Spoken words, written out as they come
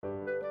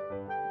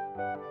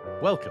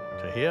Welcome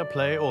to Hear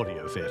Play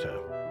Audio Theatre.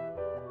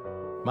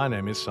 My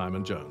name is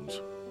Simon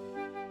Jones.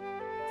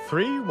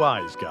 Three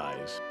Wise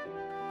Guys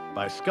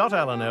by Scott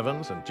Allen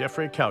Evans and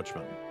Jeffrey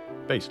Couchman,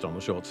 based on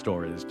the short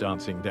stories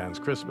Dancing Dan's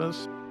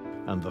Christmas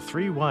and The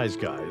Three Wise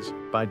Guys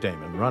by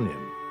Damon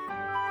Runyon.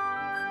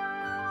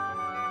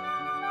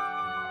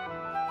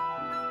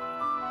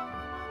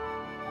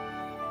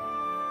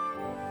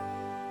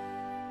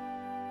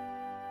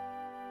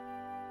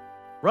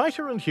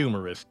 Writer and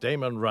humorist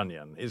Damon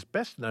Runyon is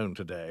best known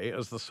today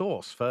as the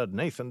source for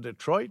Nathan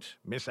Detroit,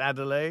 Miss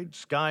Adelaide,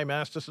 Sky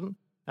Masterson,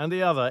 and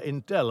the other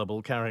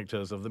indelible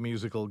characters of the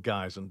musical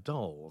Guys and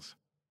Dolls.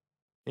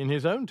 In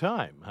his own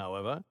time,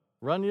 however,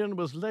 Runyon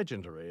was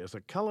legendary as a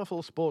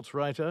colourful sports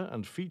writer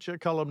and feature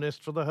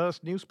columnist for the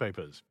Hearst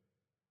newspapers.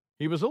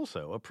 He was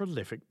also a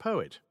prolific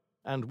poet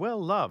and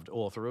well-loved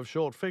author of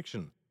short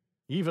fiction,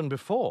 even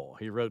before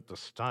he wrote the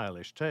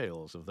stylish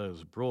tales of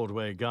those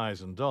Broadway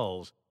Guys and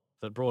Dolls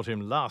that brought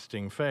him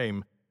lasting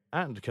fame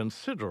and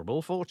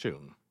considerable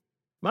fortune.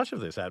 Much of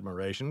this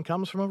admiration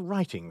comes from a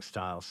writing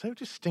style so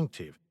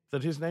distinctive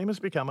that his name has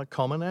become a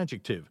common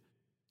adjective,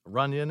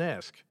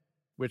 Runyonesque,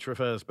 which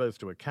refers both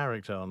to a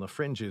character on the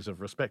fringes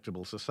of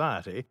respectable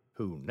society,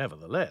 who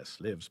nevertheless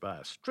lives by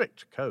a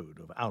strict code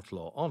of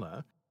outlaw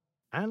honor,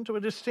 and to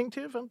a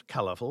distinctive and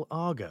colorful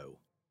argot.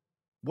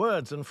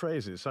 Words and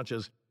phrases such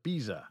as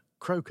beezer,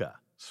 croaker,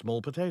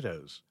 small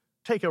potatoes,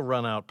 take a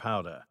run-out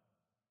powder,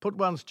 put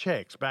one's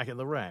checks back in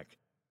the rack,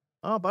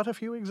 are but a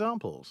few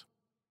examples.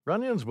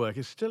 Runyon's work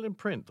is still in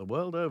print the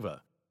world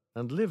over,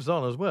 and lives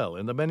on as well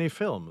in the many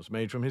films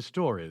made from his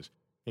stories,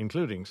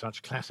 including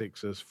such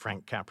classics as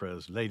Frank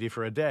Capra's Lady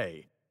for a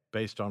Day,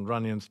 based on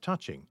Runyon's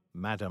touching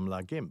Madame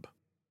la Gimp,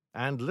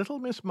 and Little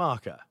Miss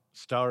Marker,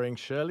 starring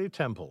Shirley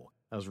Temple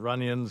as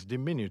Runyon's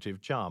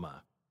diminutive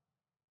charmer.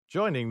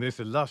 Joining this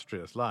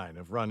illustrious line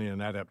of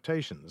Runyon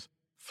adaptations,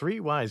 Three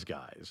Wise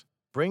Guys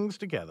brings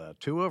together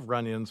two of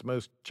Runyon's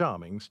most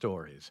charming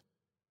stories,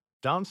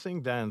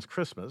 Dancing Dan's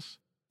Christmas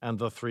and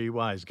The Three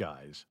Wise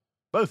Guys,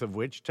 both of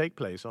which take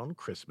place on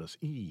Christmas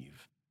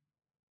Eve.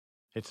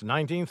 It's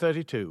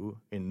 1932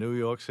 in New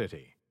York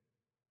City.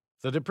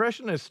 The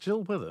Depression is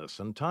still with us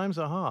and times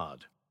are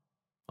hard.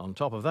 On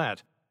top of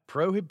that,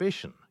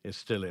 prohibition is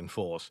still in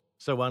force,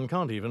 so one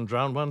can't even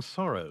drown one's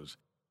sorrows.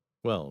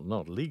 Well,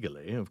 not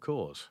legally, of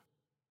course.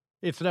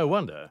 It's no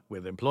wonder,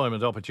 with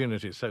employment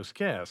opportunities so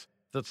scarce,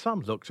 that some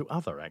look to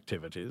other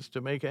activities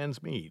to make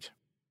ends meet.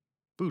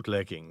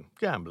 Bootlegging,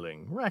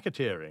 gambling,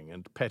 racketeering,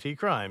 and petty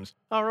crimes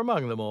are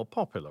among the more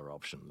popular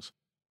options.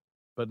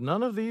 But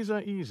none of these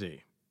are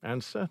easy,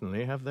 and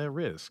certainly have their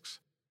risks.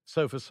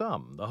 So for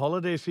some, the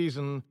holiday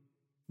season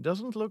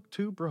doesn't look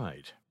too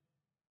bright.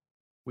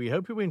 We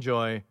hope you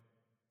enjoy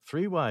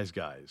Three Wise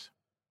Guys.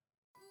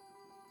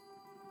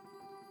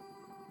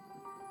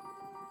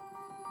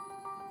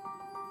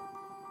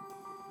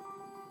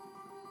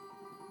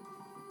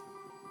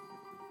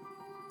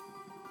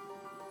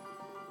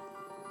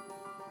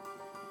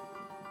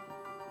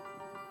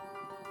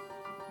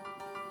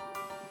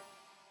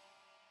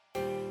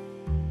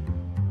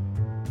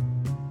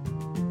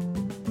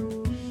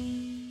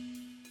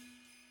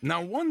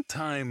 Now, one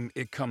time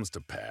it comes to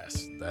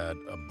pass that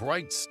a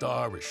bright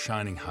star is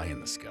shining high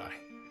in the sky.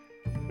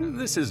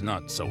 This is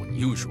not so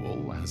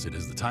unusual, as it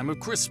is the time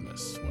of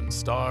Christmas, when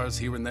stars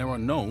here and there are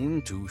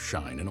known to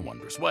shine in a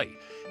wondrous way.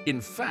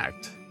 In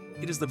fact,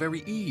 it is the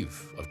very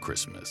eve of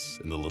Christmas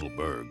in the little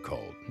burg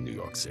called New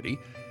York City.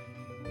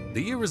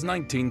 The year is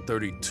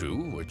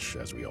 1932, which,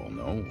 as we all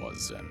know,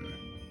 was an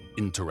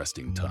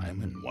interesting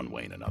time in one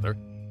way and another.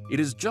 It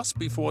is just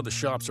before the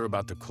shops are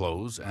about to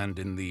close, and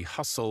in the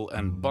hustle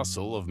and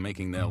bustle of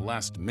making their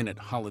last-minute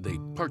holiday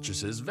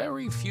purchases,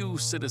 very few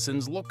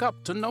citizens look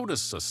up to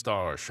notice a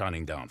star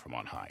shining down from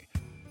on high.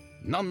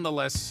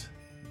 Nonetheless,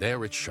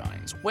 there it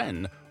shines,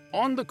 when,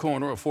 on the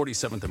corner of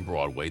 47th and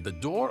Broadway, the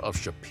door of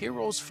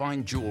Shapiro's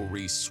Fine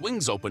Jewelry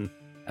swings open,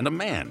 and a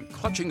man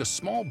clutching a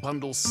small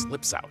bundle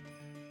slips out.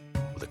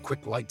 With a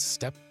quick light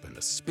step and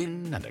a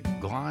spin and a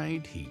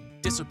glide, he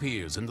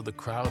disappears into the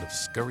crowd of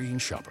scurrying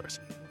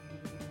shoppers.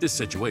 This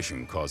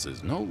situation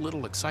causes no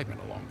little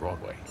excitement along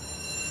Broadway.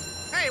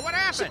 Hey, what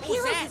happened?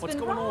 What's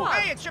going on?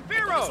 Hey, it's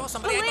Shapiro! I thought I saw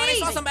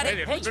somebody.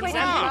 Hey, Which way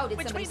wrong? did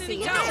somebody see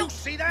Did him? you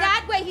see that?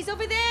 That way, he's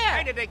over Hey,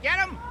 there. did they get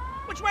him?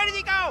 Which way did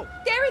he go?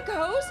 There he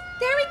goes.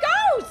 There he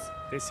goes.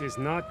 This is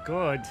not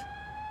good.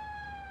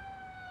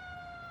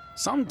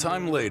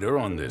 Sometime later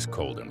on this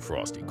cold and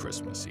frosty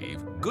Christmas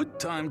Eve,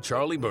 good-time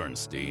Charlie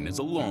Bernstein is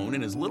alone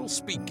in his little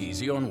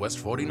speakeasy on West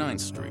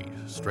 49th Street,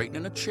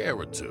 straightening a chair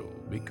or two,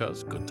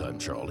 because good-time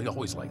Charlie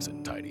always likes a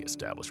tidy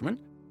establishment.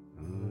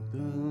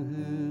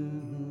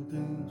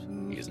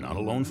 He is not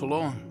alone for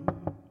long.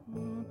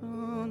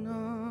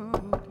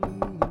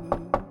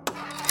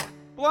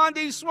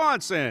 Blondie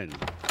Swanson.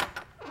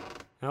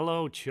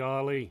 Hello,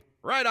 Charlie.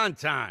 Right on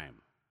time.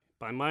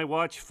 By my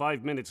watch,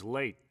 5 minutes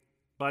late.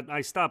 But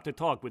I stopped to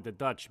talk with the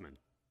Dutchman.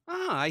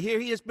 Ah, I hear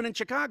he has been in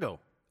Chicago.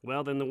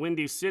 Well, then the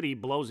Windy City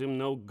blows him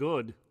no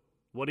good.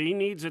 What he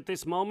needs at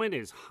this moment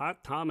is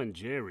Hot Tom and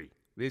Jerry.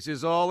 This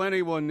is all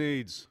anyone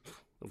needs.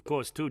 Of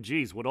course, 2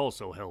 G's would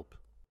also help.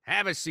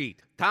 Have a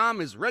seat.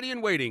 Tom is ready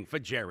and waiting for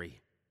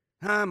Jerry.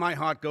 My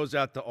heart goes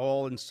out to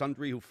all and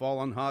sundry who fall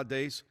on hard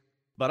days.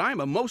 But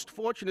I'm a most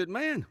fortunate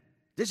man.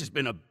 This has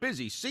been a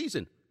busy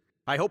season.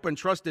 I hope and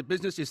trust that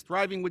business is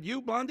thriving with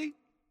you, Blondie.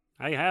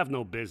 I have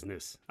no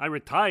business. I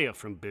retire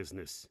from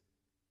business.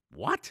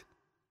 What?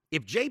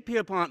 If J.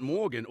 Pierpont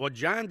Morgan or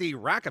John D.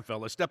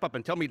 Rockefeller step up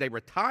and tell me they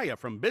retire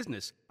from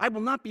business, I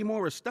will not be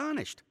more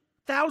astonished.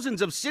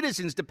 Thousands of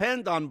citizens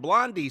depend on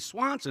Blondie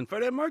Swanson for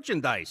their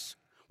merchandise.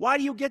 Why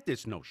do you get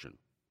this notion?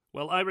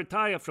 Well, I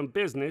retire from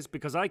business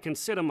because I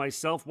consider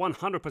myself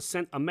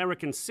 100%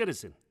 American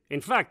citizen.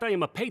 In fact, I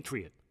am a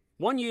patriot.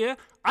 1 year,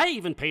 I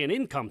even pay an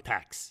income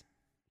tax.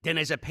 Then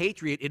as a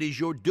patriot, it is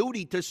your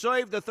duty to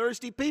serve the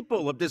thirsty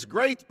people of this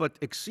great but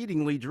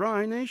exceedingly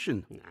dry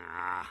nation.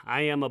 Nah,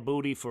 I am a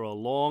booty for a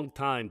long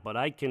time, but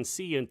I can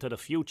see into the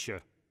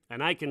future.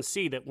 And I can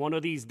see that one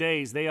of these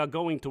days they are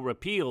going to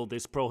repeal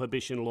this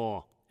prohibition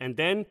law. And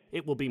then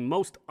it will be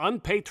most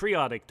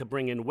unpatriotic to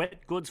bring in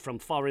wet goods from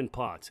foreign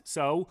parts.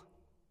 So,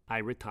 I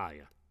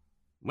retire.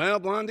 Well,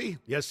 Blondie,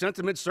 your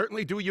sentiments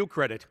certainly do you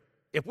credit.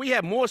 If we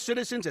have more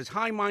citizens as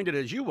high-minded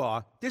as you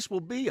are, this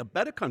will be a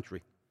better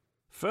country.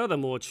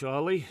 Furthermore,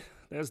 Charlie,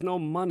 there's no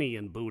money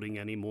in booting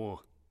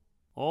anymore.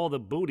 All the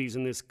booties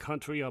in this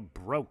country are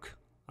broke.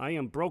 I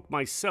am broke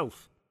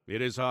myself.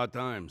 It is hard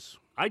times.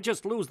 I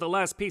just lose the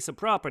last piece of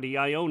property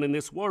I own in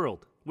this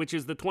world, which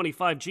is the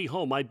 25G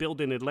home I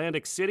built in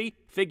Atlantic City,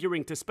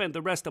 figuring to spend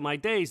the rest of my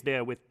days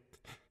there with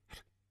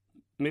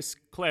Miss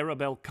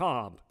Clarabelle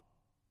Cobb.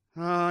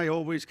 I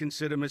always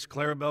consider Miss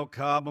Clarabelle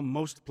Cobb a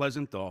most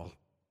pleasant doll,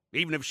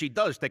 even if she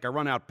does take a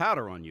run-out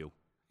powder on you.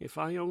 If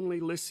I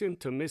only listened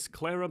to Miss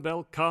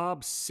Clarabelle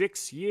Cobb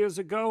 6 years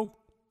ago.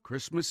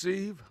 Christmas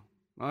Eve,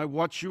 I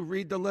watch you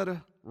read the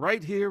letter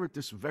right here at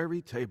this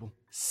very table.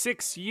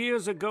 6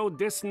 years ago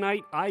this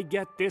night, I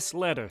get this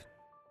letter.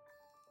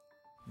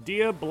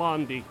 Dear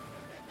Blondie,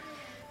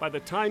 by the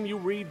time you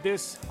read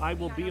this, I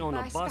will be on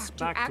a bus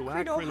back to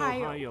Akron,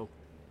 Ohio.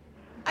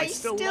 I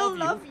still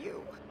love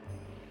you.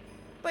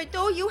 But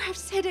though you have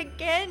said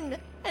again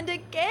and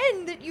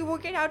again that you will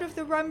get out of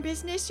the rum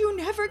business, you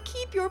never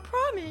keep your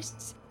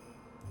promise.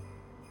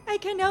 I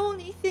can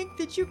only think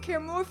that you care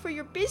more for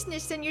your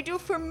business than you do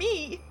for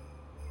me.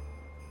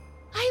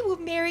 I will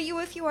marry you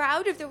if you are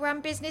out of the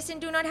rum business and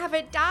do not have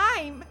a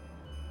dime.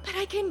 But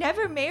I can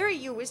never marry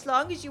you as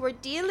long as you are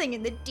dealing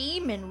in the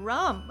demon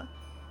rum.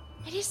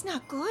 It is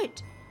not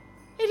good.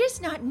 It is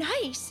not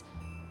nice.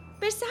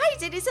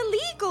 Besides, it is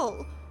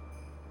illegal.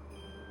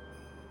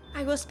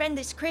 I will spend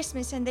this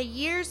Christmas and the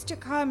years to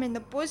come in the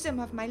bosom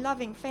of my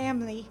loving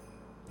family.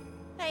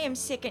 I am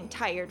sick and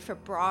tired for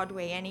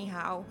Broadway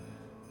anyhow.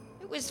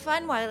 It was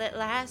fun while it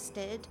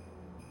lasted.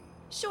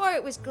 Sure,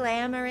 it was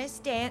glamorous,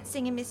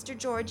 dancing in Mr.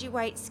 Georgie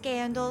White's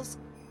scandals,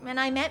 and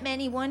I met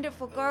many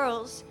wonderful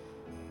girls.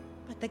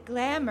 But the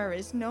glamour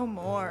is no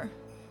more,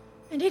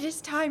 and it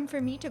is time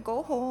for me to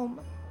go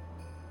home.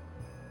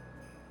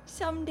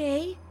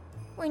 Someday,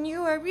 when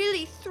you are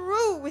really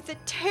through with the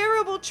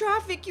terrible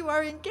traffic you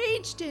are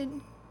engaged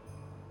in,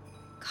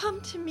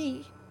 come to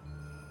me.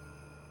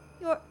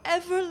 Your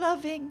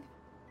ever-loving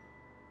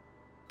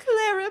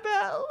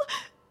Clarabelle.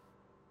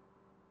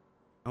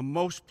 A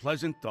most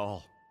pleasant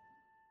doll.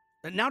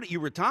 And now that you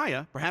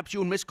retire, perhaps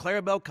you and Miss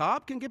Clarabelle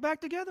Cobb can get back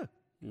together.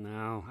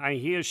 No, I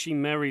hear she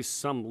marries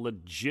some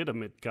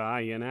legitimate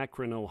guy in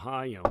Akron,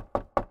 Ohio.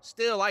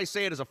 Still, I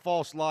say it is a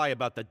false lie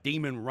about the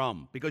demon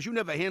rum, because you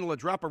never handle a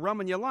drop of rum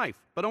in your life,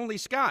 but only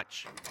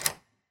scotch.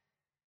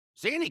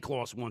 Santa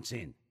Claus wants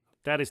in.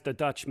 That is the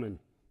Dutchman.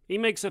 He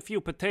makes a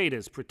few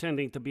potatoes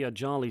pretending to be a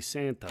jolly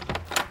Santa.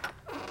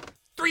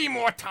 3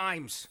 more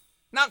times.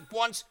 Not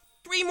once,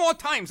 3 more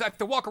times I have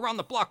to walk around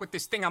the block with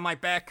this thing on my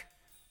back.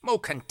 Mo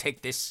can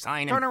take this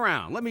sign and... Turn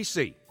around, let me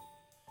see.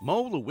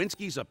 Mo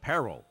Lewinsky's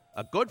Apparel.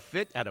 A good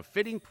fit at a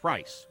fitting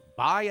price.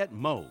 Buy at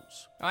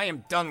Mo's. I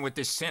am done with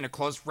this Santa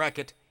Claus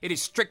racket. It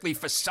is strictly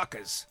for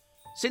suckers.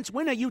 Since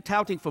when are you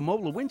touting for Mo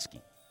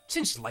Lewinsky?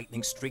 Since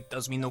Lightning Streak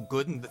does me no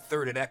good in the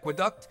 3rd at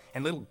Aqueduct,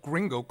 and little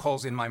Gringo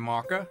calls in my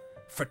marker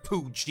for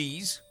 2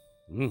 G's.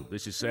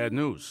 This is sad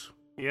news.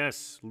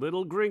 Yes,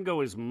 little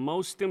Gringo is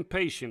most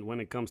impatient when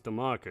it comes to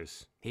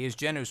markers. He is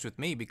generous with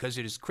me because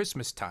it is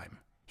Christmas time.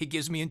 He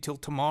gives me until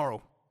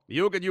tomorrow.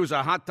 You could use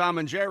a hot Tom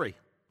and Jerry.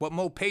 What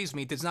Mo pays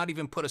me does not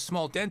even put a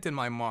small dent in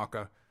my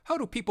marker. How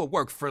do people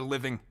work for a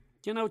living?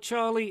 You know,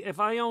 Charlie, if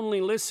I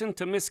only listened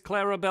to Miss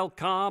Clarabelle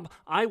Cobb,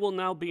 I will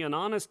now be an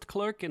honest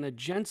clerk in a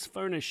gents'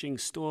 furnishing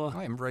store.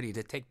 I am ready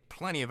to take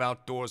plenty of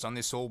outdoors on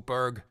this old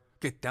burg.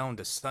 Get down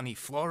to sunny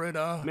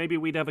Florida. Maybe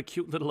we'd have a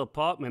cute little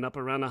apartment up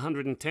around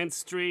 110th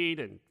Street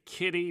and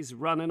kitties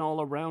running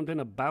all around and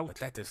about. But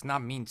that does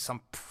not mean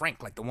some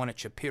prank like the one at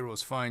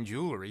Shapiro's Fine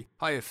Jewelry.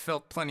 I have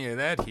felt plenty of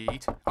that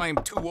heat. I am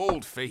too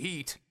old for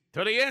heat.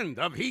 To the end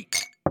of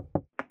heat.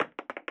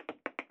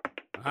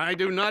 I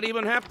do not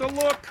even have to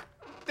look.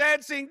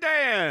 Dancing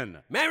Dan!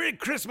 Merry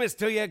Christmas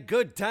to you,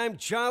 good time,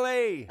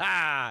 Charlie.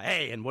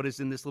 Hey, and what is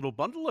in this little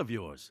bundle of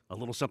yours? A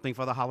little something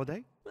for the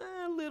holiday?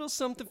 A little little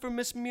something for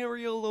Miss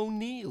Muriel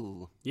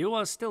O'Neill. You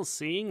are still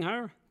seeing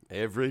her?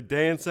 Every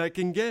dance I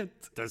can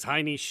get. Does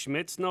Heine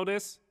Schmitz know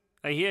this?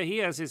 I hear he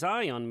has his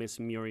eye on Miss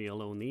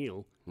Muriel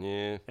O'Neill.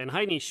 Yeah. And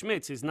Heine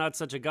Schmitz is not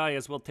such a guy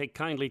as will take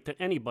kindly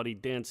to anybody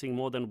dancing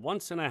more than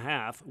once and a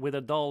half with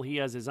a doll he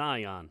has his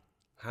eye on.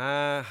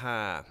 Ha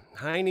ha.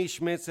 Heine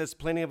Schmitz has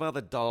plenty of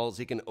other dolls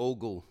he can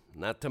ogle,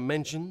 not to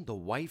mention the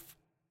wife.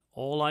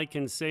 All I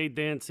can say,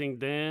 Dancing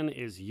Dan,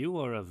 is you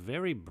are a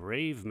very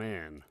brave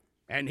man.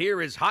 And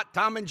here is Hot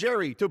Tom and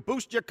Jerry to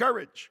boost your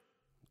courage.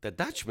 The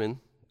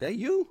Dutchman? That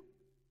you?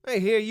 I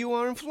hear you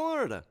are in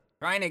Florida.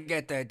 Trying to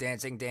get there,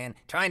 Dancing Dan.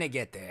 Trying to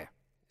get there.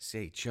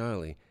 Say,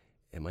 Charlie,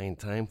 am I in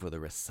time for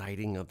the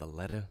reciting of the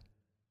letter?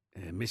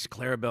 Miss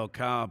Clarabelle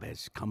Cobb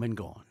has come and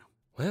gone.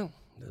 Well,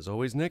 there's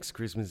always next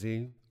Christmas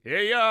Eve.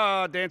 Here you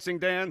are, Dancing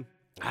Dan.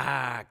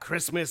 Ah,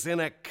 Christmas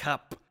in a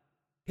cup.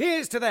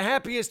 Here's to the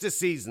happiest of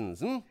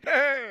seasons,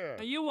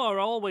 You are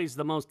always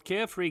the most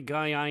carefree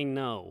guy I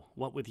know.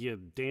 What with you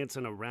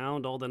dancing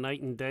around all the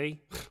night and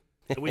day?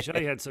 I wish I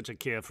had such a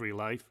carefree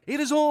life. It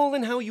is all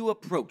in how you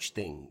approach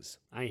things.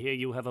 I hear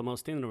you have a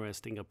most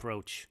interesting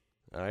approach.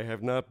 I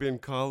have not been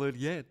collared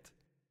yet.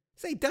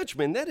 Say,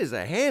 Dutchman, that is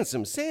a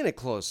handsome Santa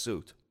Claus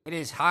suit. It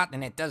is hot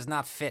and it does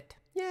not fit.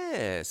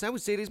 Yes, I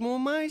would say it is more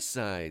my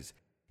size.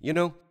 You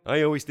know,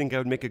 I always think I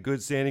would make a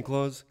good Santa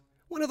Claus.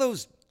 One of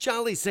those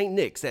jolly St.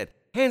 Nics that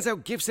hands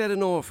out gifts at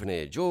an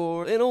orphanage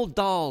or an old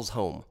doll's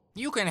home.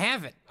 You can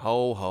have it.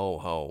 Ho, ho,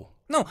 ho.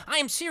 No, I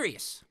am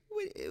serious.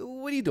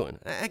 What are you doing?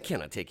 I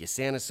cannot take your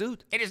Santa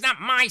suit. It is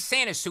not my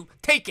Santa suit.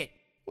 Take it.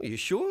 Are you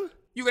sure?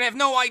 You can have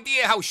no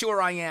idea how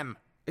sure I am.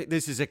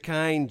 This is a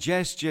kind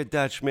gesture,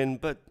 Dutchman,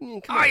 but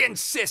come I on.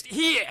 insist.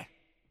 Here.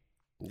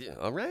 Yeah,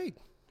 all right,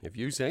 if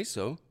you say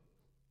so.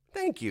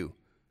 Thank you.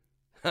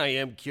 I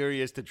am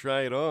curious to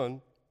try it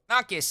on.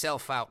 Knock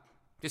yourself out.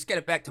 Just get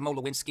it back to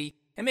Molowinski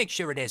and make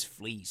sure it has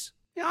fleas.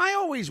 Yeah, I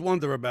always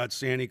wonder about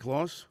Santa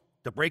Claus.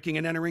 The breaking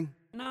and entering.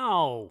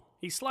 No,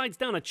 he slides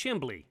down a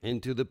chimbley.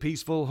 Into the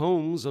peaceful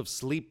homes of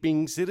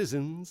sleeping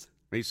citizens.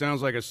 He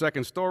sounds like a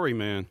second story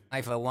man.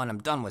 I, for one, am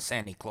done with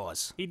Santa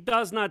Claus. He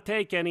does not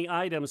take any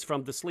items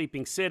from the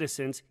sleeping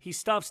citizens. He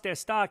stuffs their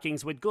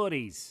stockings with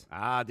goodies.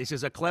 Ah, this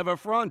is a clever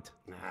front.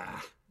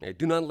 Hey,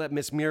 do not let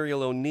Miss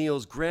Muriel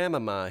O'Neill's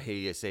grandmama hear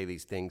you say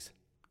these things.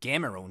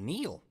 Gamma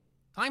O'Neill?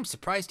 I'm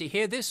surprised to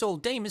hear this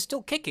old dame is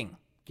still kicking.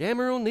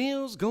 Gamma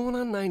O'Neill's going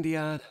on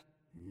 90-odd.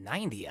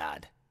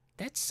 90-odd?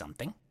 That's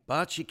something.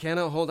 But she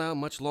cannot hold out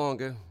much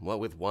longer, what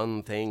with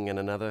one thing and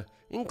another,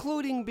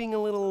 including being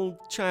a little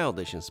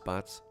childish in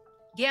spots.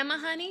 Gamma,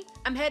 honey,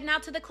 I'm heading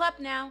out to the club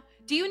now.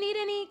 Do you need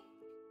any...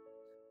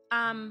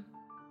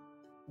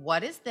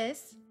 what is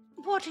this?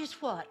 What is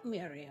what,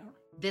 Muriel?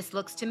 This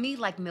looks to me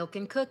like milk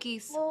and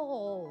cookies.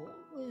 Oh,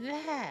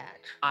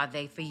 that. Are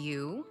they for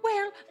you?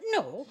 Well,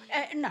 no,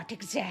 not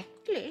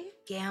exactly.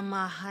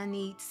 Gamma,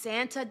 honey,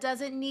 Santa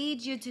doesn't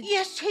need you to...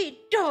 Yes, he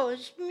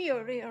does,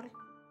 Muriel.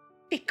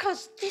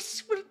 Because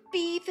this will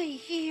be the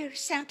year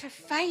Santa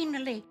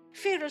finally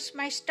fills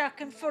my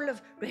stocking full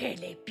of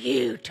really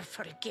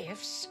beautiful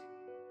gifts.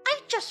 I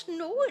just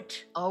know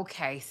it.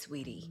 Okay,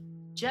 sweetie.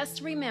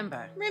 Just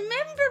remember.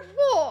 Remember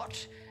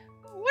what?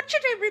 What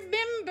should I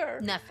remember?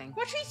 Nothing.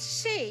 What did he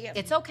say?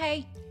 It's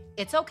okay.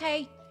 It's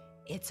okay.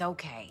 It's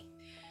okay.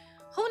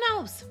 Who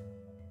knows?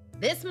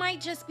 This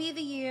might just be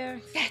the year.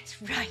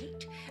 That's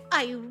right.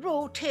 I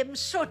wrote him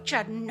such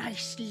a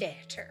nice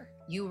letter.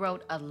 You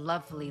wrote a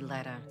lovely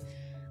letter,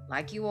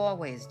 like you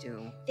always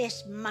do.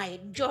 This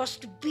might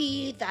just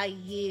be the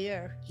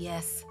year.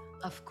 Yes,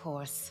 of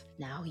course.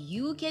 Now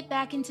you get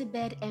back into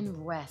bed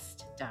and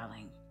rest,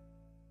 darling.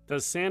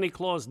 Does Santa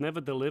Claus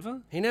never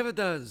deliver? He never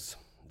does.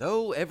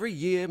 Though every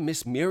year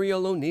Miss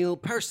Muriel O'Neill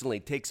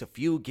personally takes a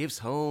few gifts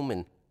home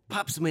and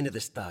pops them into the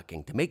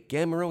stocking to make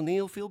Gamma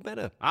O'Neill feel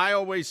better. I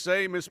always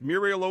say Miss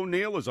Muriel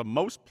O'Neill is a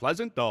most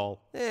pleasant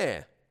doll.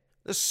 Yeah,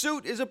 the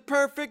suit is a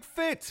perfect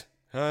fit.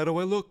 How do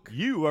I look?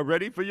 You are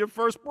ready for your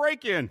first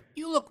break-in.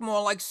 You look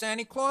more like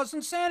Santa Claus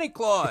than Santa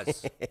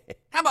Claus.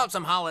 How about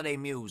some holiday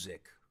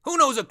music? Who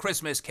knows a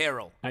Christmas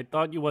carol? I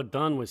thought you were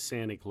done with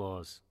Santa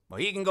Claus. Well,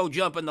 he can go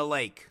jump in the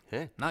lake.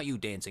 Huh? Not you,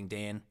 Dancing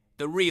Dan.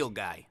 The real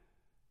guy.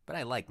 But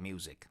I like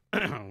music.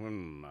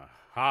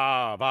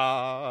 Hava,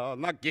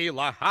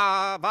 Nagila,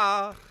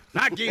 Hava,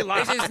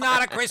 Nagila. This is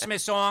not a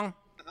Christmas song.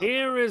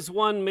 Here is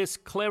one Miss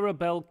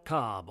Clarabelle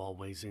Cobb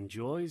always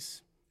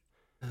enjoys.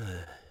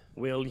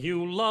 Will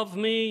you love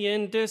me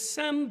in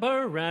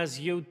December as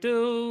you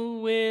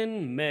do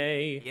in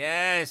May?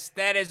 Yes,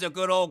 that is a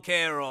good old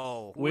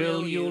carol.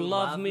 Will you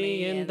love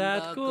me in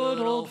that good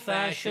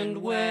old-fashioned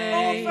way?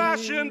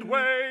 Old-fashioned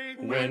way.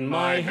 When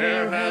my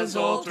hair has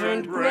all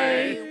turned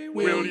gray,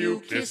 will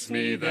you kiss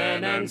me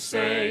then and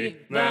say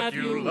that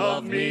you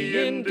love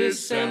me in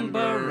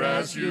December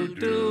as you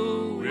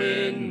do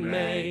in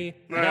May?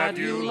 That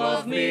you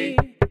love me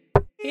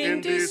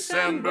in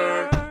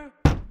December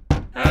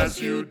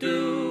as you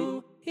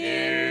do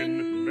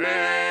in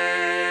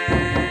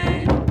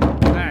May.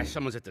 Ah,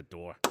 someone's at the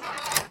door.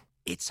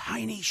 It's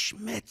Heine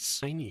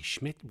Schmitz. Heine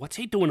Schmidt? What's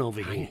he doing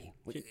over here?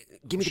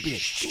 Give me the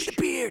beard. Give me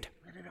the beard.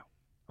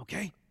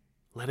 Okay?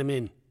 Let him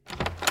in.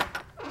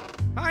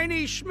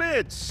 Heine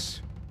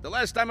Schmitz. The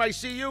last time I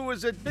see you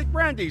was at Big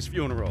Brandy's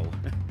funeral.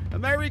 A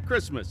Merry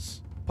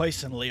Christmas.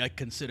 Personally, I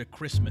consider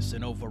Christmas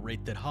an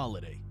overrated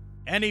holiday.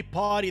 Any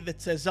party that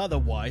says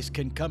otherwise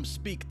can come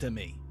speak to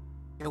me.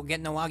 You'll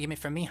get no argument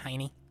from me,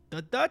 Heine.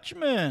 The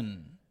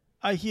Dutchman.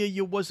 I hear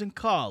you was in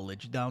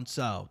college down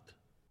south.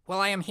 Well,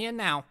 I am here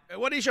now.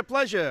 What is your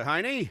pleasure,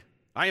 Heine?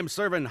 I am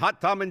serving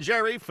hot Tom and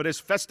Jerry for this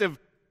festive...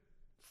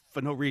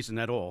 for no reason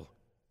at all.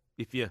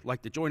 If you'd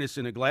like to join us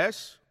in a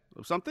glass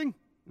of something?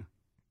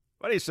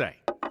 What do you say?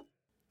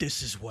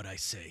 This is what I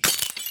say.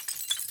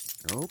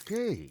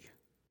 Okay.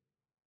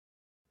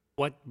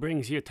 What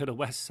brings you to the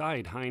west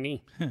side,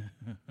 Heine?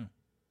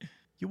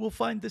 You will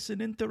find this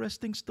an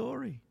interesting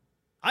story.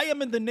 I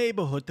am in the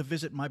neighborhood to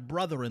visit my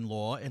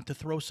brother-in-law and to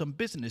throw some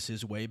business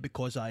his way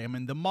because I am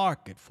in the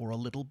market for a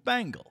little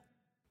bangle.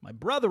 My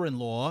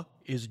brother-in-law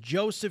is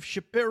Joseph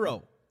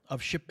Shapiro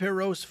of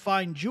Shapiro's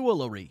Fine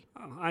Jewelry.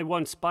 I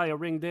once buy a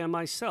ring there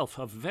myself,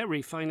 a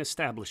very fine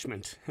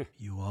establishment.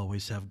 You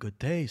always have good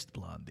taste,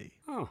 Blondie.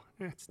 Oh,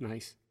 that's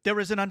nice. There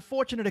is an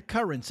unfortunate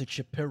occurrence at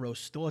Shapiro's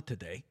store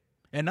today.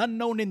 An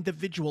unknown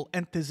individual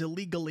enters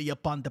illegally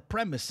upon the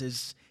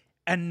premises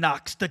and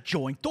knocks the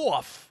joint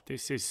off.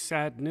 This is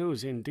sad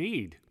news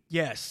indeed.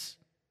 Yes,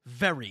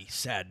 very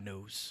sad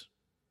news.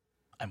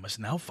 I must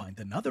now find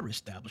another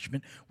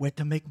establishment where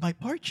to make my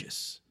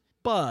purchase.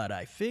 But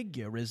I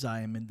figure as I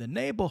am in the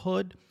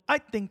neighborhood, I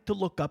think to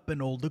look up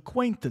an old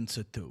acquaintance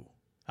or two.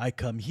 I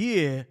come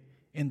here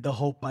in the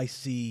hope I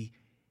see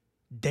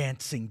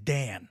Dancing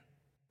Dan.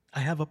 I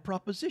have a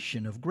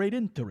proposition of great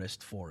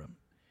interest for him.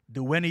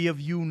 Do any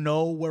of you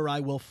know where I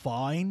will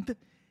find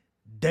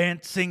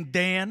Dancing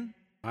Dan?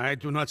 I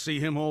do not see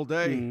him all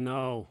day.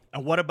 No.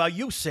 And what about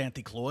you,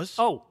 Santa Claus?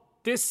 Oh,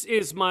 this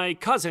is my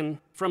cousin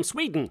from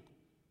Sweden.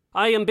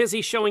 I am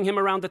busy showing him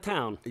around the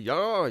town.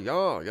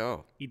 Yeah.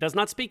 He does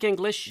not speak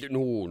English.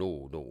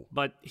 No.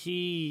 But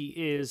he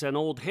is an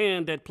old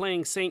hand at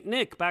playing St.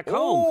 Nick back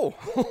home.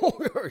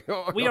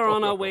 Oh! We are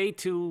on our way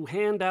to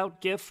hand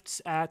out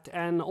gifts at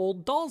an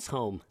old doll's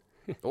home.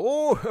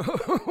 Oh!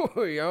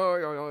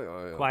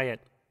 Yeah. Quiet.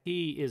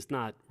 He is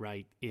not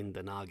right in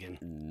the noggin.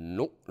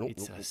 Nope.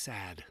 It's a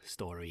sad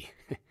story.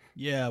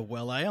 Yeah,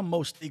 well, I am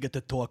most eager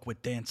to talk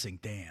with Dancing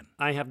Dan.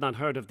 I have not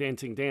heard of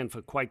Dancing Dan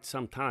for quite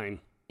some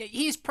time.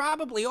 He's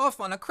probably off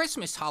on a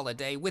Christmas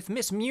holiday with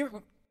Miss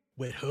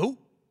With who?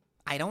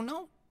 I don't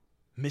know.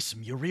 Miss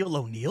Muriel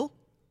O'Neill?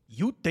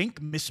 You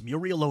think Miss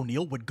Muriel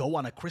O'Neill would go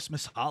on a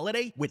Christmas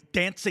holiday with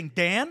Dancing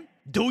Dan?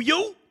 Do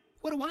you?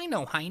 What do I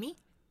know, Heine?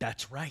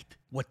 That's right.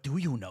 What do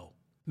you know?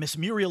 Miss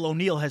Muriel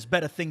O'Neill has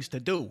better things to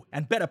do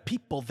and better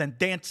people than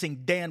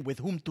Dancing Dan with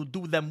whom to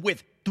do them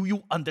with. Do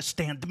you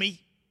understand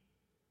me?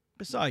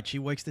 Besides, she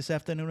works this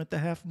afternoon at the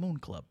Half Moon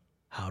Club.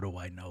 How do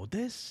I know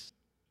this?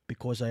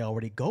 Because I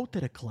already go to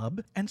the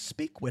club and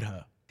speak with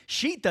her.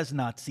 She does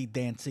not see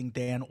Dancing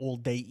Dan all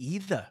day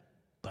either.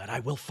 But I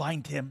will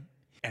find him.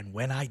 And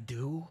when I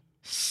do...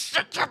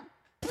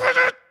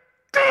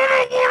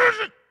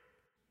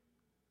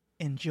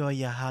 Enjoy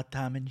your hot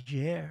Tom and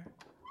Jerry.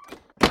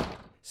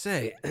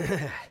 Say,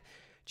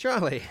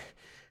 Charlie,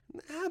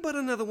 how about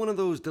another one of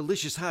those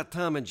delicious hot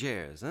Tom and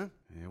Jerry's, huh?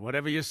 Yeah,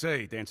 whatever you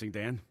say, Dancing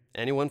Dan.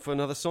 Anyone for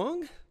another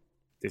song?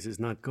 This is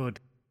not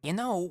good. You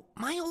know,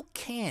 my old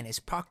can is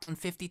parked on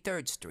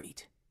 53rd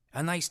Street.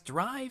 A nice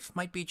drive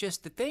might be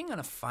just the thing on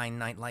a fine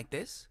night like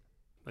this.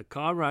 A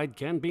car ride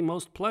can be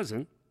most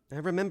pleasant. I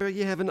remember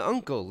you have an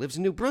uncle, lives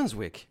in New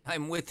Brunswick.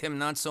 I'm with him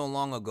not so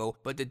long ago,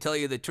 but to tell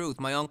you the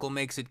truth, my uncle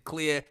makes it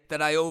clear that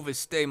I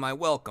overstay my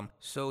welcome.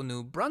 So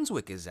New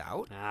Brunswick is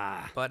out.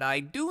 But I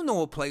do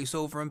know a place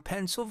over in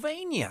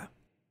Pennsylvania.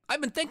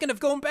 I've been thinking of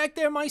going back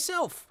there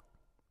myself.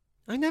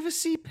 I never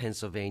see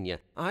Pennsylvania.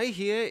 I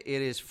hear it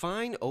is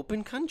fine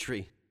open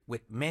country.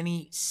 With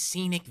many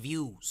scenic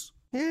views.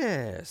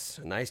 Yes,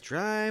 a nice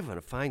drive on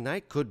a fine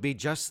night could be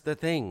just the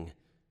thing.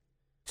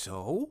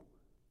 So,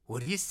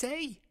 what do you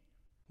say?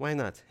 Why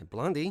not?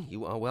 Blondie,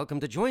 you are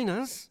welcome to join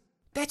us.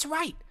 That's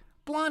right.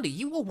 Blondie,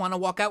 you will want to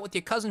walk out with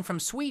your cousin from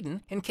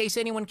Sweden in case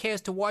anyone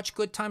cares to watch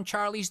Good Time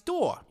Charlie's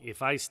door.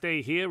 If I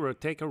stay here or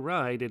take a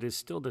ride, it is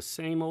still the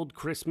same old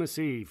Christmas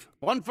Eve.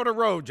 One for the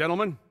road,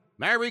 gentlemen.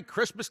 Merry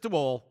Christmas to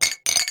all.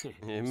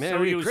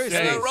 Merry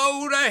Christmas. The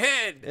road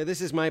ahead.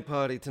 This is my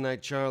party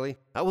tonight, Charlie.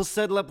 I will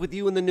settle up with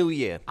you in the new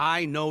year.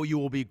 I know you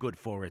will be good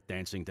for it,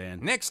 Dancing Dan.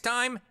 Next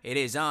time, it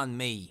is on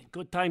me.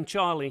 Good time,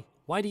 Charlie.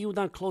 Why do you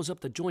not close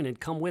up the joint and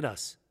come with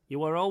us?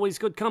 You are always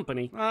good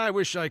company. I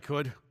wish I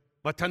could.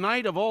 But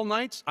tonight of all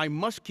nights, I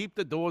must keep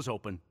the doors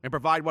open and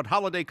provide what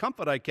holiday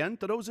comfort I can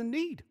to those in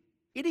need.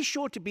 It is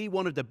sure to be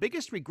one of the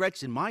biggest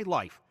regrets in my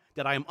life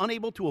that I am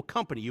unable to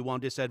accompany you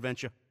on this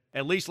adventure.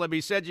 At least let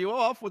me set you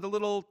off with a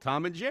little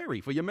Tom and Jerry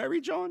for your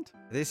merry jaunt.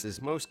 This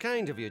is most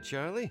kind of you,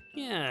 Charlie.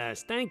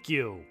 Yes, thank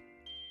you.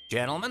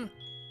 Gentlemen,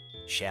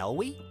 shall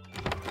we?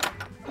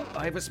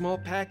 I have a small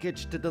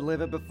package to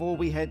deliver before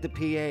we head to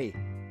PA.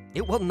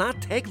 It will not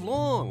take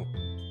long.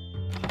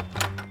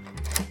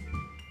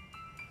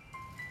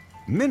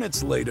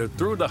 Minutes later,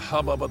 through the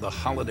hubbub of the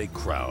holiday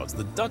crowds,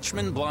 the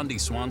Dutchman, Blondie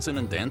Swanson,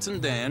 and Dancin'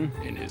 Dan,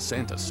 in his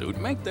Santa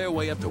suit, make their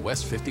way up to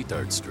West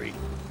 53rd Street.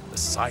 The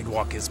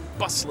sidewalk is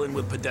bustling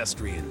with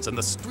pedestrians, and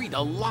the street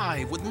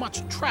alive with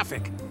much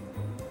traffic.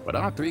 But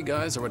our three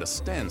guys are at a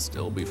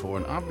standstill before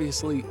an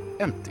obviously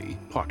empty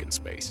parking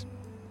space.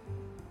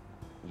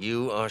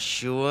 You are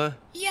sure?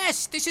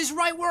 Yes, this is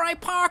right where I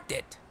parked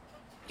it.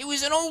 It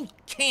was an old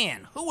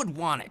can. Who would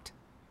want it?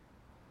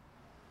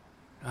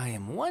 I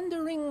am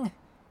wondering...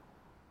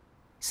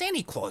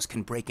 Santa Claus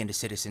can break into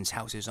citizens'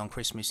 houses on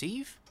Christmas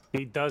Eve.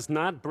 He does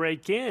not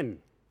break in.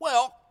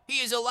 Well, he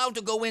is allowed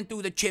to go in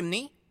through the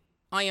chimney.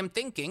 I am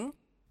thinking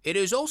it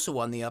is also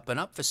on the up and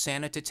up for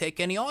Santa to take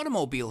any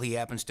automobile he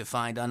happens to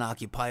find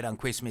unoccupied on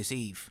Christmas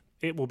Eve.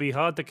 It will be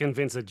hard to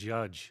convince a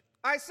judge.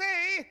 I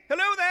say,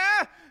 hello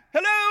there!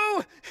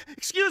 Hello!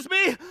 Excuse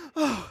me!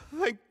 Oh,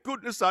 thank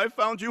goodness I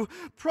found you.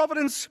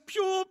 Providence,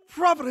 pure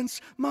Providence,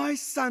 my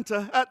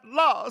Santa at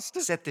last.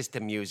 Set this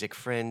to music,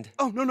 friend.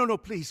 Oh, no,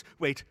 please.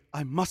 Wait,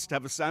 I must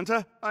have a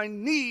Santa. I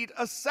need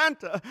a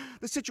Santa.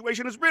 The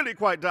situation is really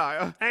quite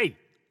dire. Hey,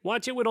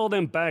 watch it with all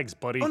them bags,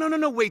 buddy. Oh,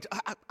 no, wait.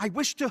 I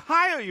wish to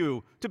hire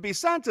you to be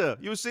Santa,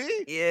 you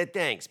see? Yeah,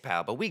 thanks,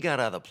 pal, but we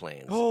got other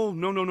plans. Oh,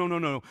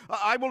 no.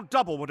 I will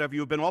double whatever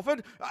you've been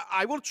offered.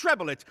 I will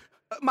treble it.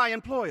 My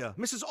employer,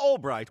 Mrs.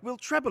 Albright, will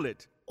treble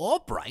it.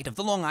 Albright of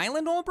the Long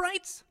Island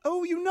Albrights?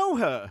 Oh, you know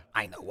her?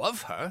 I know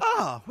of her.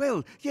 Ah,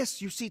 well,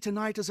 yes, you see,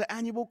 tonight is an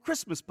annual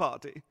Christmas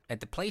party. At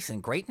the place in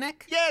Great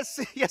Neck?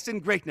 Yes, in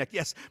Great Neck,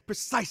 yes,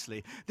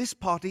 precisely. This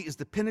party is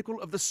the pinnacle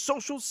of the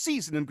social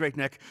season in Great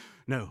Neck.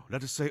 No,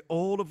 let us say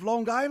all of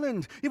Long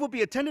Island. It will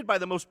be attended by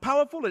the most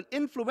powerful and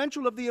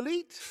influential of the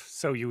elite.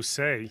 So you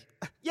say.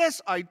 Yes,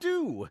 I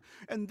do.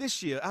 And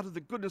this year, out of the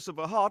goodness of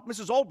her heart,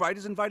 Mrs. Albright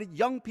has invited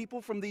young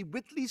people from the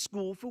Whitley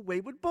School for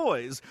Wayward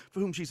Boys,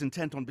 for whom she's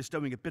intent on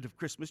bestowing a bit of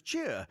Christmas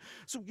cheer.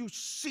 So you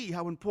see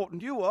how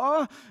important you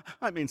are.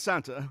 I mean,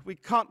 Santa, we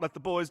can't let the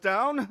boys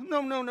down.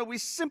 No, we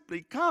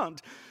simply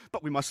can't.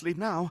 But we must leave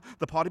now.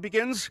 The party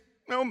begins.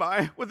 Oh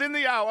my, within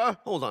the hour.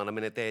 Hold on a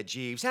minute there,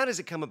 Jeeves. How does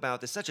it come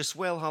about that such a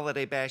swell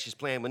holiday bash is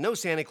planned with no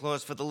Santa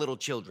Claus for the little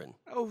children?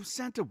 Oh,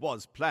 Santa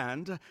was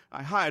planned.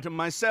 I hired him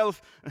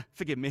myself.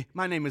 Forgive me,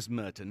 my name is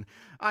Merton.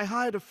 I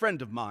hired a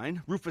friend of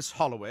mine, Rufus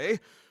Holloway.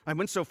 I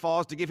went so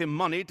far as to give him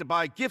money to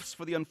buy gifts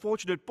for the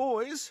unfortunate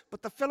boys,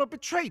 but the fellow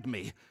betrayed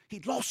me.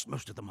 He lost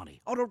most of the money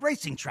on a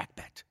racing track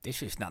bet.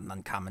 This is not an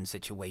uncommon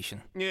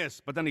situation.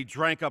 Yes, but then he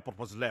drank up what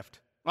was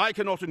left. I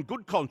cannot in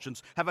good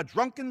conscience have a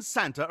drunken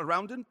Santa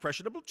around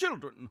impressionable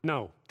children.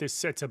 No, this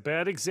sets a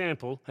bad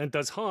example and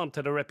does harm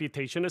to the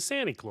reputation of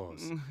Santa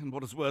Claus. And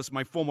what is worse,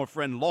 my former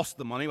friend lost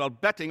the money while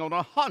betting on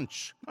a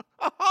hunch.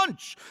 A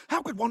hunch!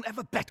 How could one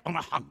ever bet on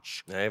a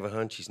hunch? I have a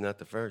hunch he's not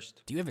the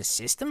first. Do you have a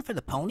system for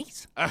the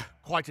ponies?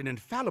 Quite an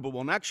infallible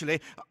one,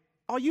 actually.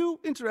 Are you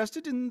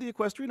interested in the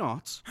equestrian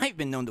arts? I've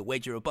been known to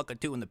wager $1 or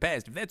 $2 in the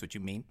past, if that's what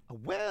you mean.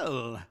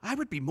 Well, I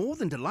would be more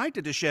than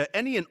delighted to share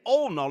any and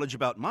all knowledge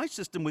about my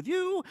system with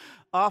you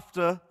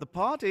after the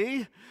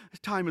party.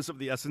 Time is of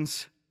the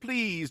essence.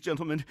 Please,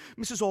 gentlemen,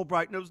 Mrs.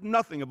 Albright knows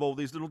nothing of all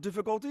these little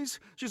difficulties.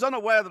 She's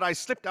unaware that I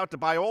slipped out to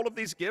buy all of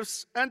these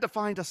gifts and to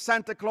find a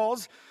Santa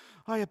Claus.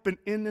 I have been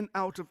in and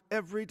out of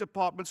every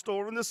department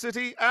store in the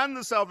city and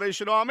the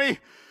Salvation Army.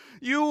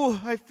 You,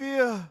 I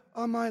fear,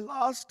 are my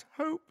last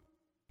hope.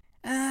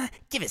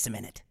 Give us a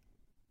minute.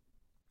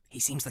 He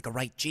seems like a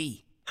right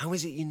G. How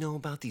is it you know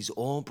about these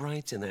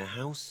Albrights and their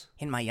house?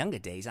 In my younger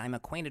days, I'm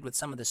acquainted with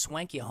some of the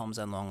swankier homes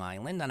on Long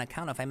Island on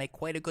account of I make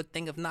quite a good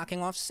thing of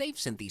knocking off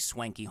safes in these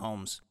swanky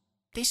homes.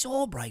 This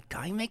Albright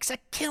guy makes a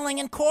killing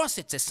in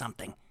corsets or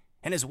something.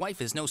 And his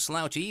wife is no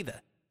slouch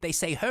either. They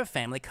say her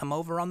family come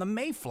over on the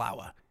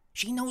Mayflower.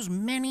 She knows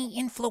many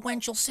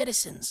influential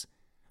citizens.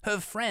 Her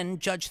friend,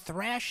 Judge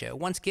Thrasher,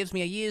 once gives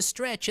me a year's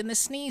stretch in the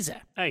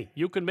Sneezer. Hey,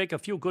 you can make a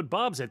few good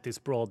bobs at this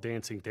brawl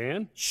dancing,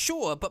 Dan.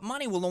 Sure, but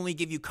money will only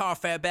give you car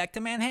fare back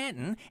to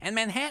Manhattan, and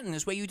Manhattan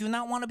is where you do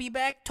not want to be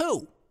back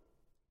to.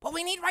 What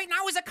we need right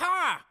now is a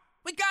car.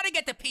 We gotta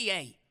get to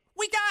PA.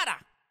 We gotta.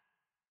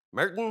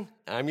 Merton,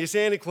 I'm your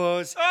Santa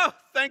Claus. Oh,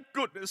 thank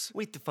goodness.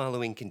 With the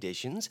following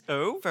conditions.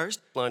 Oh?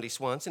 First, Blondie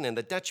Swanson and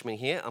the Dutchman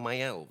here are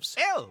my elves.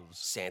 Elves?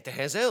 Santa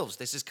has elves.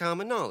 This is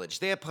common knowledge.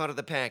 They're part of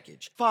the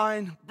package.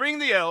 Fine. Bring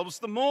the elves.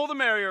 The more the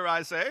merrier,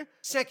 I say.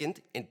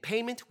 Second, in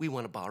payment, we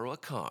want to borrow a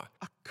car.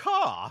 A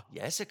car?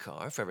 Yes, a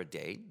car for a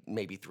day,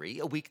 maybe 3,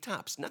 a week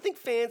tops. Nothing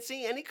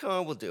fancy. Any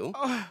car will do.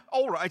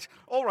 All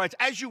right.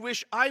 As you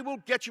wish, I will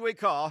get you a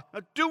car.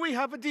 Do we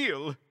have a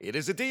deal? It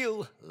is a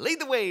deal. Lead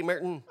the way,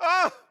 Merton.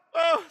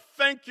 Oh,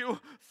 thank you.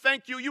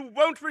 You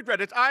won't regret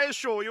it, I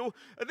assure you.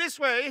 This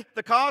way,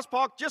 the car's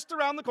parked just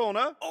around the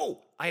corner.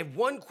 Oh, I have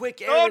one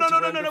quick errand to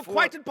run No,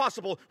 quite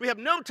impossible. We have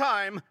no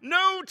time.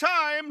 No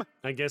time!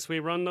 I guess we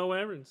run no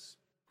errands.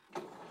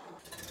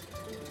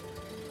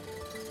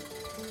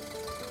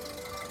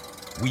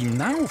 We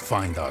now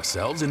find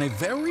ourselves in a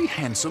very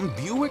handsome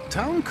Buick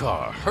town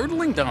car,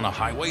 hurtling down a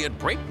highway at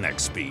breakneck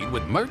speed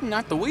with Merton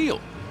at the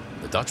wheel.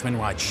 The Dutchman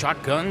rides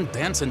shotgun,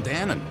 Dancin'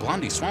 Dan and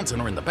Blondie Swanson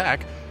are in the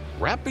back,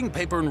 Wrapping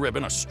paper and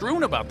ribbon are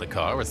strewn about the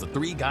car as the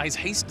three guys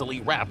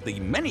hastily wrap the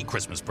many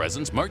Christmas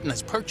presents Merton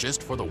has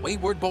purchased for the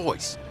wayward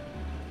boys.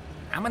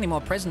 How many more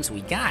presents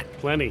we got?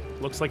 Plenty.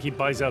 Looks like he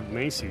buys out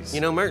Macy's.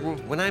 You know, Merton,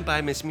 when I buy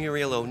Miss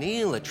Muriel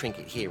O'Neill a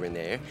trinket here and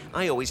there,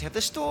 I always have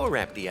the store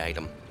wrap the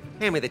item.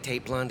 Hand me the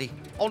tape, Blondie.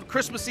 On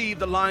Christmas Eve,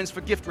 the lines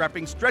for gift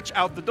wrapping stretch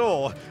out the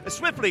door.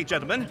 Swiftly,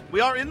 gentlemen, we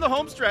are in the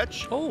home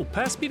stretch. Oh,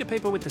 pass me the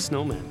paper with the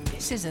snowman.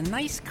 This is a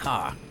nice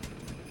car.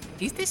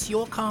 Is this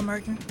your car,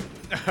 Merton?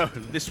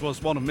 This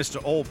was one of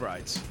Mr.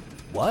 Albright's.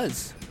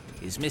 Was.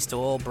 Is Mr.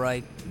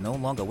 Albright no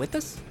longer with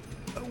us?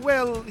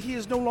 Well, he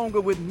is no longer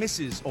with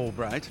Mrs.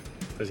 Albright.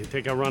 Does he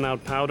take a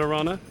run-out powder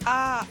on her?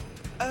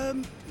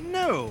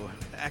 No,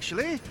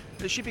 actually.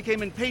 She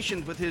became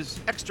impatient with his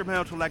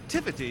extramarital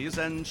activities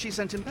and she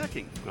sent him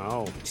packing.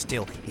 Oh.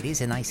 Still, it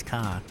is a nice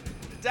car.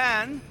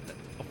 Dan,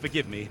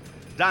 forgive me,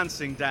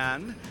 Dancing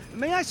Dan,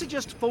 may I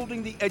suggest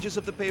folding the edges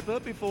of the paper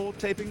before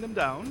taping them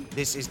down?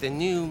 This is the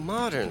new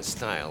modern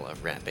style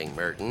of wrapping,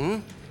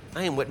 Merton.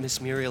 I am what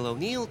Miss Muriel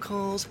O'Neill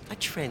calls a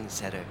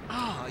trendsetter.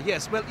 Ah,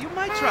 yes, well, you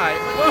might try.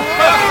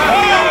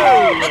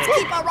 Let's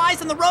keep our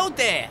eyes on the road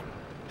there.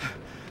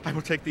 I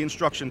will take the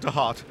instruction to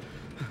heart.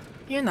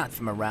 You're not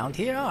from around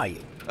here, are you?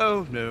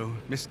 Oh, no,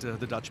 Mr.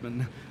 the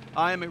Dutchman.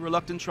 I am a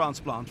reluctant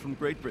transplant from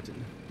Great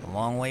Britain. A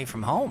long way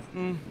from home.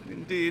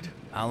 Indeed.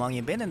 How long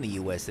you been in the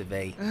US of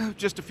A?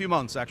 Just a few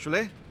months,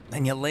 actually.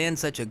 And you land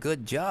such a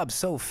good job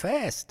so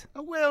fast.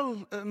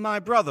 My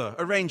brother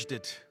arranged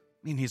it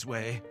in his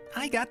way.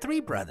 I got 3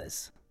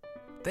 brothers.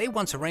 They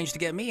once arranged to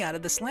get me out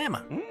of the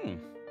slammer.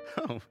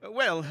 Oh,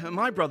 well,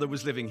 my brother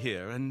was living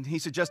here, and he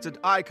suggested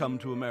I come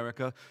to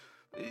America.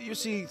 You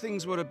see,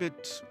 things were a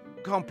bit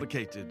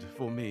complicated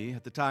for me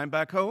at the time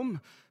back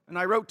home, and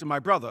I wrote to my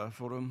brother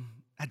for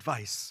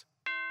advice.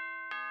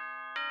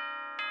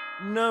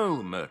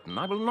 No, Merton,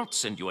 I will not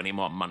send you any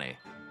more money.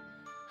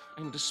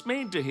 I'm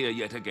dismayed to hear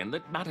yet again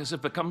that matters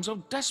have become so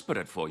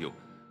desperate for you.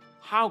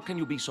 How can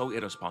you be so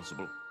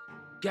irresponsible?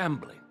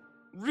 Gambling.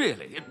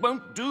 Really, it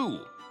won't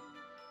do.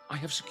 I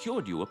have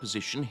secured you a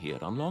position here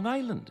on Long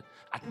Island,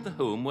 at the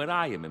home where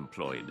I am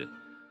employed.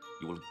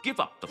 You will give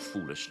up the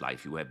foolish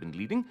life you have been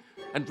leading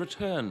and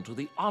return to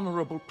the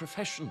honorable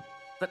profession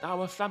that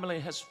our family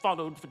has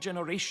followed for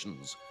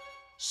generations.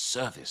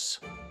 Service.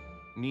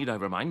 Need I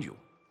remind you?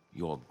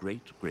 Your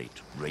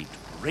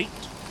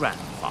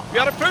great-great-great-great-grandfather. We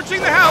are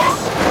approaching the house!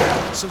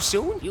 So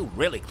soon? You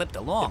really clipped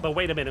along. But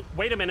wait a minute.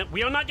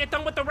 We are not yet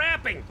done with the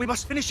wrapping. We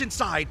must finish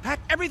inside. Pack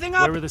everything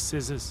up. Where are the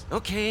scissors?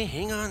 Okay,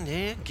 hang on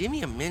there. Give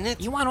me a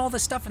minute. You want all the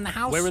stuff in the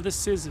house? Where are the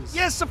scissors?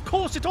 Yes, of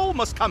course, it all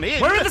must come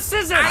in. Where are the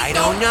scissors? I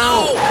don't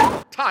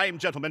know. Time,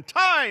 gentlemen,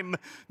 time!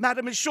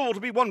 Madam is sure to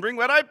be wondering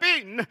where I've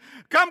been.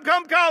 Come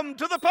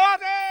to the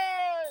party!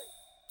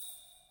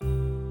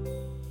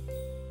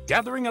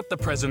 Gathering up the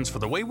presents for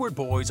the wayward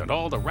boys and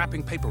all the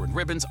wrapping paper and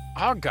ribbons,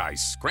 our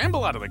guys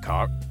scramble out of the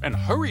car and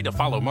hurry to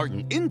follow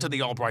Merton into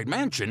the Albright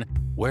mansion,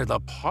 where the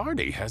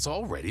party has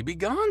already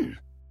begun.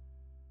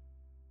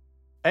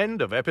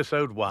 End of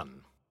episode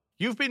 1.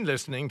 You've been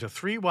listening to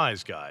 3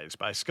 Wise Guys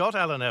by Scott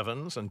Allen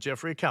Evans and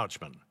Jeffrey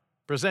Couchman,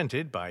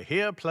 presented by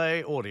Here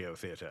Play Audio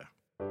Theatre.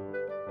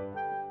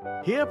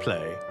 Here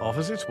Play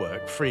offers its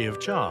work free of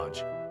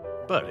charge,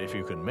 but if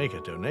you can make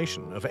a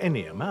donation of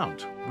any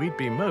amount, we'd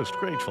be most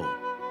grateful.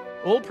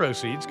 All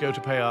proceeds go to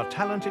pay our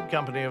talented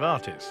company of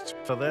artists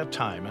for their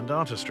time and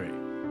artistry.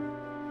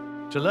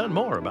 To learn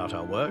more about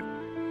our work,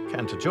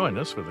 and to join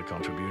us with a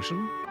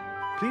contribution,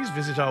 please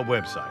visit our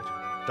website,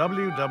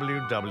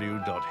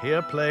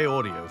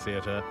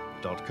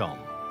 www.hereplayaudiotheatre.com.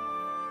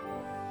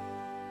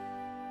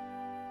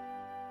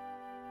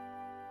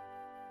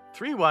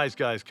 3 Wise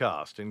Guys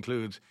cast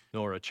includes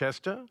Nora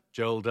Chester,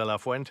 Joel De La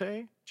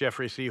Fuente,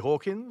 Jeffrey C.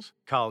 Hawkins,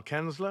 Carl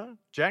Kensler,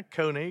 Jack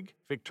Koenig,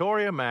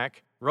 Victoria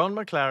Mack, Ron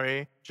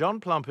McClary, John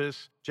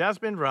Plumpus,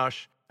 Jasmine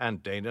Rush,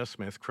 and Dana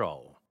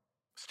Smith-Kroll.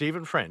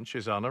 Stephen French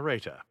is our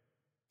narrator.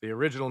 The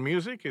original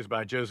music is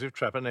by Joseph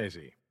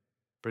Trapanese.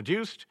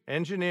 Produced,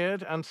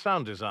 engineered, and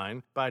sound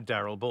designed by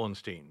Darrell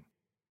Bornstein.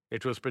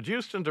 It was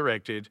produced and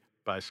directed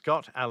by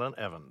Scott Allen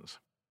Evans.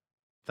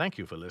 Thank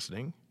you for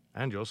listening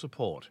and your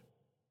support.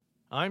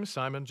 I'm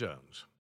Simon Jones.